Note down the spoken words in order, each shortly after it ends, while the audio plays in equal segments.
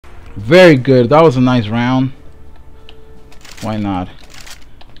Very good. That was a nice round. Why not?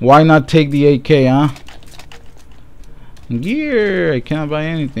 Why not take the AK, huh? Gear. I cannot buy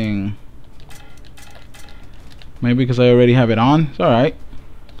anything. Maybe because I already have it on. It's alright.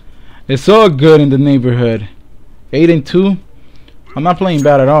 It's all good in the neighborhood. 8-2. I'm not playing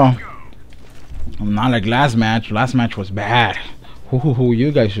bad at all. I'm not like last match. Last match was bad. Ooh,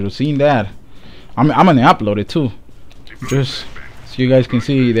 you guys should have seen that. I'm gonna upload it too, just so you guys can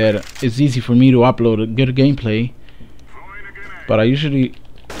see that it's easy for me to upload a good gameplay. But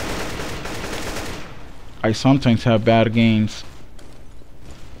I sometimes have bad games.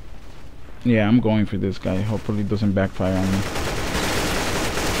 Yeah, I'm going for this guy. Hopefully it doesn't backfire on me.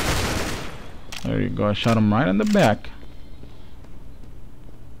 There you go. I shot him right in the back.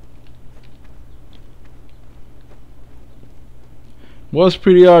 Was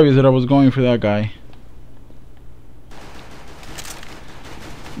pretty obvious that I was going for that guy.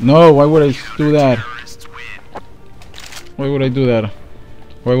 No, why would I do that? Why would I do that?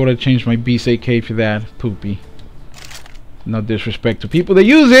 Why would I change my Ps3 AK for that? Poopy. No disrespect to people that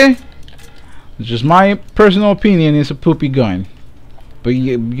use it. It's just my personal opinion. It's a poopy gun. But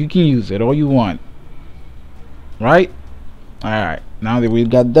you can use it all you want. Right? Alright. Now that we've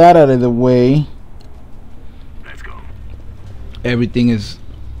got that out of the way, everything is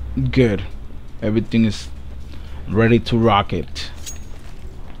good. Everything is ready to rock it.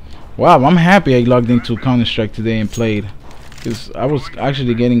 Wow, I'm happy I logged into Counter-Strike today and played, because I was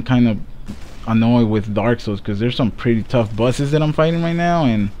actually getting kind of annoyed with Dark Souls, because there's some pretty tough bosses that I'm fighting right now,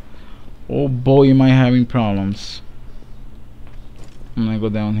 and oh boy am I having problems. I'm gonna go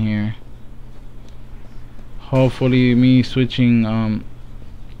down here. Hopefully me switching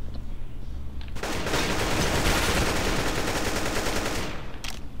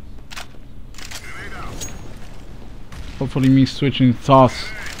hopefully me switching sauce.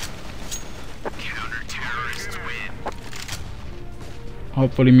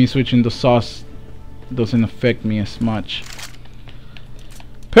 Hopefully me switching the sauce doesn't affect me as much.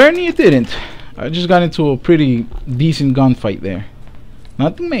 Apparently it didn't. I just got into a pretty decent gunfight there.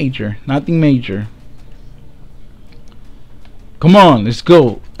 Nothing major. Nothing major. Come on, let's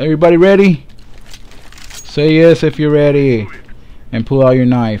go. Everybody ready? Say yes if you're ready. And pull out your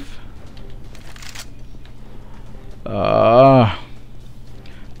knife.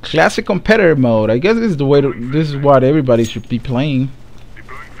 Classic competitor mode. I guess this is the way this is what everybody should be playing.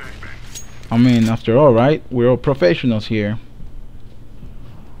 I mean, after all, right? We're all professionals here.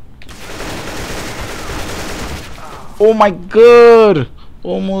 Oh my god!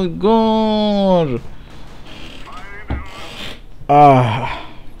 Oh my god!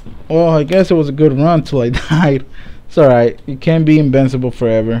 Well, I guess it was a good run till I died. It's alright. You can't be invincible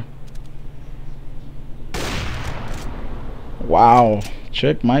forever. Wow.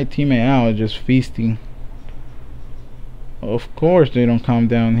 Check my teammate out, just feasting. Of course they don't come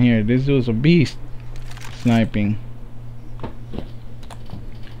down here. This dude's a beast sniping.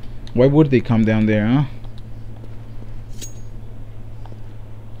 Why would they come down there, huh?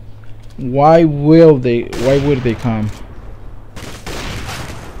 Why would they come?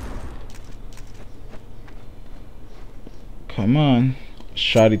 Come on,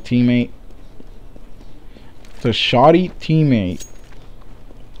 shoddy teammate. It's a shoddy teammate.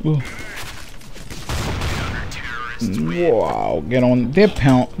 Ooh. Wow, get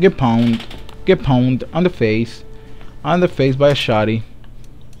pwned on the face by a shoddy.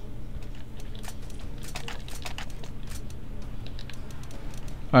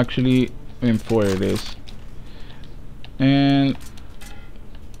 Actually, M4 it is. And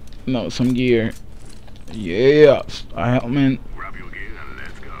no, some gear. Yeah, a helmet. Grab your gear and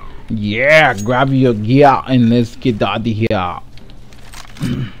let's go. Yeah, grab your gear and let's get out of here.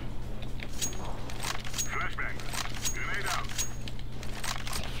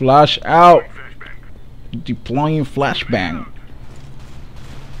 Flash out. Deploying flashbang.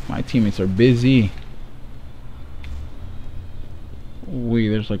 My teammates are busy. Wait,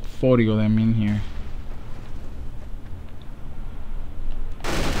 there's like 40 of them in here.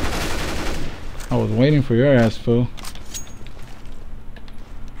 I was waiting for your ass, fool.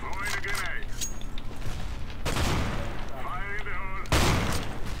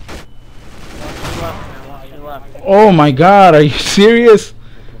 Oh my god, are you serious?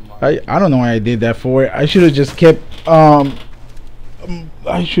 I don't know why I did that for it. I should have just kept I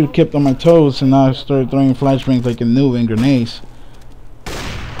should have kept on my toes and now started throwing flashbangs like a noob and grenades.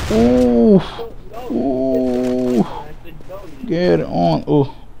 Ooh. Ooh. Get on. Ooh.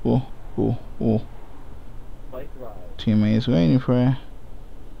 Ooh. Ooh. Ooh. Teammates waiting for it.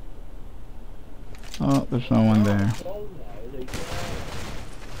 Oh, there's no one there.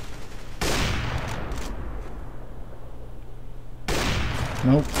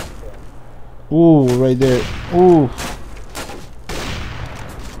 Nope. Ooh, right there. Ooh.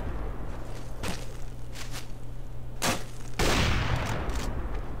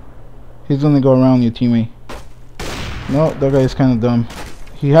 He's gonna go around you, teammate. No, that guy is kind of dumb.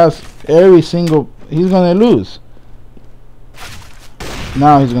 He has every single... He's gonna lose.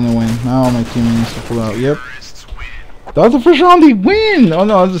 Now he's gonna win. Now my teammate needs to pull out. Yep. That was the first round they win! Oh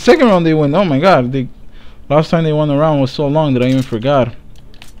no, that was the second round they win. Oh my god. Last time they won a round was so long that I even forgot.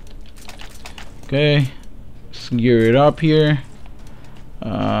 Okay. Let's gear it up here.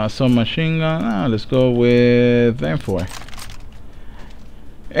 Submachine gun. Let's go with M4.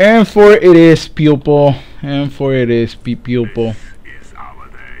 M4 it is, pupil. M4 it is, pupil.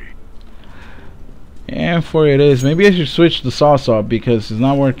 M4 it is. Maybe I should switch the sauce up because it's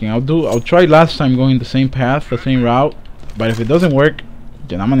not working. I'll try last time going the same path, the same route. But if it doesn't work,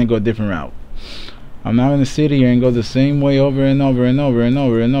 then I'm gonna go a different route. I'm not gonna sit here and go the same way over and over and over and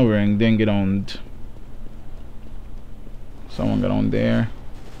over and over and then get owned. Someone got on there.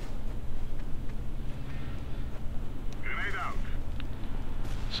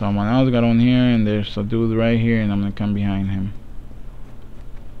 Someone else got on here, and there's a dude right here, and I'm gonna come behind him.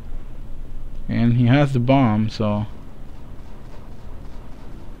 And he has the bomb, so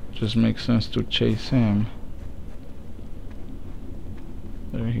just makes sense to chase him.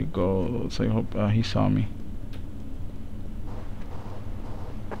 There he goes. I hope he saw me.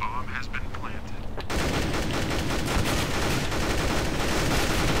 Bomb has been planted.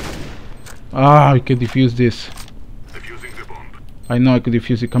 Ah, I could defuse this. Defusing the bomb. I know I could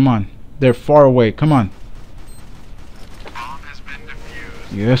defuse it. Come on. They're far away. Come on. Bomb has been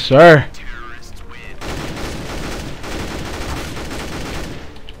defused. Yes, sir. Terrorists win.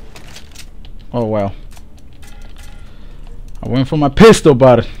 Oh, well. I went for my pistol,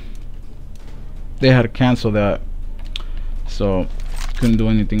 but they had to cancel that. So, couldn't do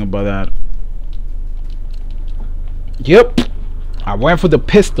anything about that. Yep. I went for the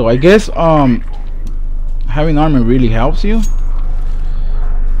pistol. I guess, having armor really helps you.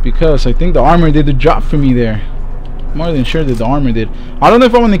 Because I think the armor did the job for me there. More than sure that the armor did. I don't know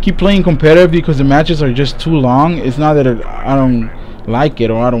if I want to keep playing competitive because the matches are just too long. It's not that I don't like it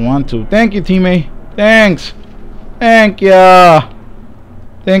or I don't want to. Thank you, teammate. Thanks. Thank ya.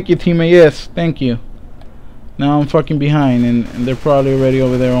 Thank you, teammate. Yes, thank you. Now I'm fucking behind and they're probably already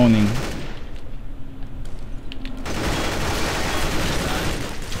over there owning.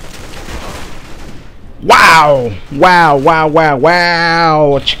 Wow! Wow, wow, wow,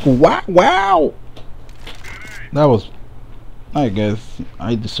 wow! Wow, wow! That was... I guess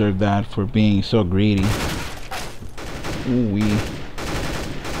I deserve that for being so greedy. Ooh-wee.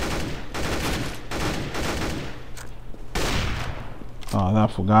 Oh,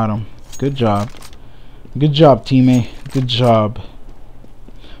 that forgot him. Good job. Good job, teammate. Good job.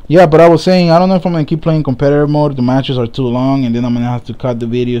 Yeah, but I was saying, I don't know if I'm gonna keep playing competitive mode. The matches are too long, and then I'm gonna have to cut the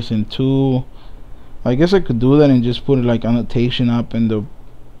videos in two. I guess I could do that and just put like annotation up in the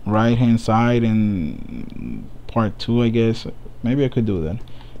right hand side in part 2, I guess. Maybe I could do that.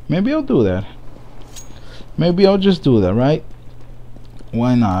 Maybe I'll do that. Maybe I'll just do that, right?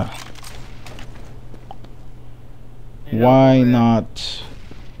 Why not? Why not?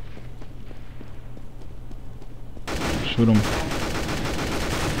 Shoot him.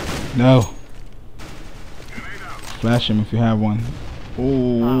 No. Flash him if you have one.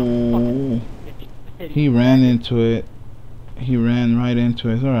 Oh. He ran into it. He ran right into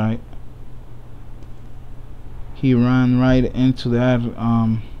it. It's alright. He ran right into that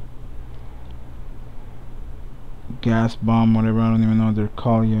gas bomb, whatever. I don't even know what they're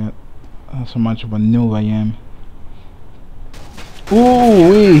called yet. That's how much of a noob I am.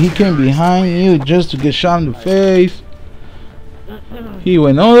 Ooh, he came behind you just to get shot in the face. He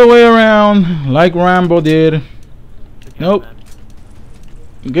went all the way around like Rambo did. Nope.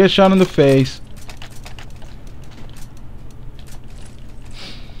 Get shot in the face.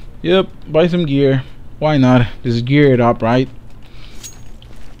 Yep, buy some gear. Why not? Just gear it up, right?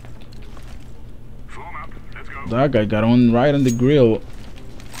 That guy got on right on the grill.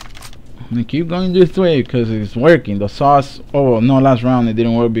 I'm gonna keep going this way because it's working. The sauce. Oh no, last round it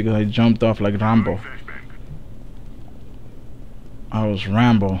didn't work because I jumped off like Rambo. I was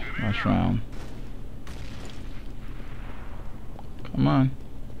Rambo last round. Come on.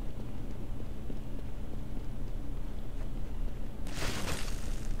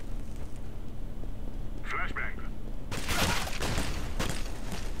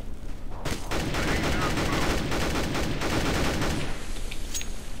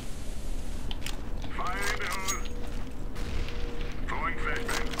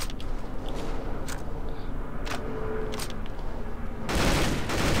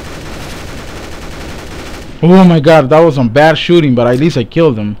 Oh my god, that was some bad shooting, but at least I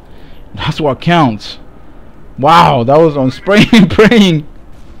killed him. That's what counts. Wow, that was on spraying and praying.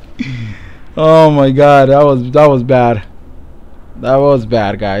 Oh my god, that was bad. That was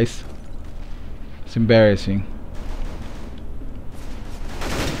bad, guys. It's embarrassing.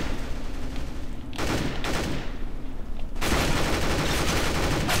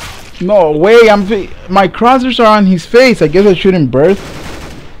 No way, my crosshairs are on his face. I guess I shouldn't burst.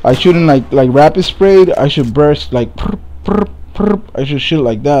 I shouldn't like rapid sprayed. I should burst like I should shoot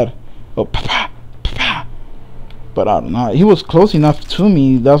like that. Oh, pa pa pa. But I don't know. He was close enough to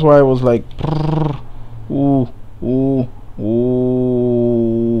me. That's why I was like, ooh, ooh, ooh.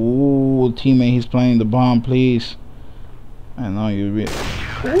 Teammate, he's playing the bomb, please. I know you.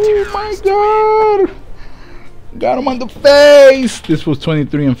 Oh my god! Got him on the face. This was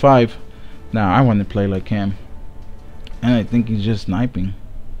 23 and 5. Now I want to play like him, and I think he's just sniping.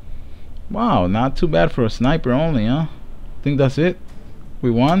 Wow, not too bad for a sniper only, huh? Think that's it.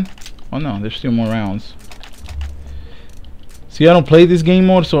 We won. Oh no, there's still more rounds. See, I don't play this game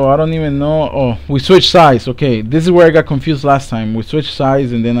mode, so I don't even know. Oh, we switched sides. Okay, this is where I got confused last time. We switched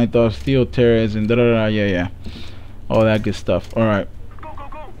sides, and then I thought Steel Terrace and da da da. Yeah. All that good stuff. All right.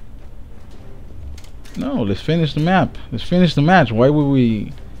 No, let's finish the map. Let's finish the match. Why would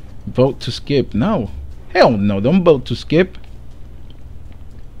we vote to skip? No. Hell no, don't vote to skip.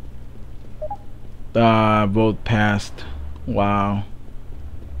 Vote passed. Wow.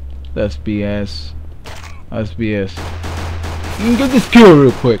 That's BS. That's BS. Get this kill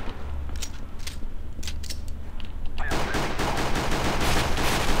real quick.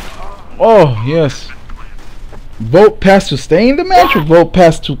 Oh, yes. Vote pass to stay in the match or vote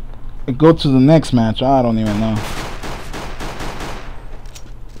pass to go to the next match? I don't even know.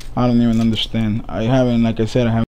 I don't even understand. I haven't, like I said, I haven't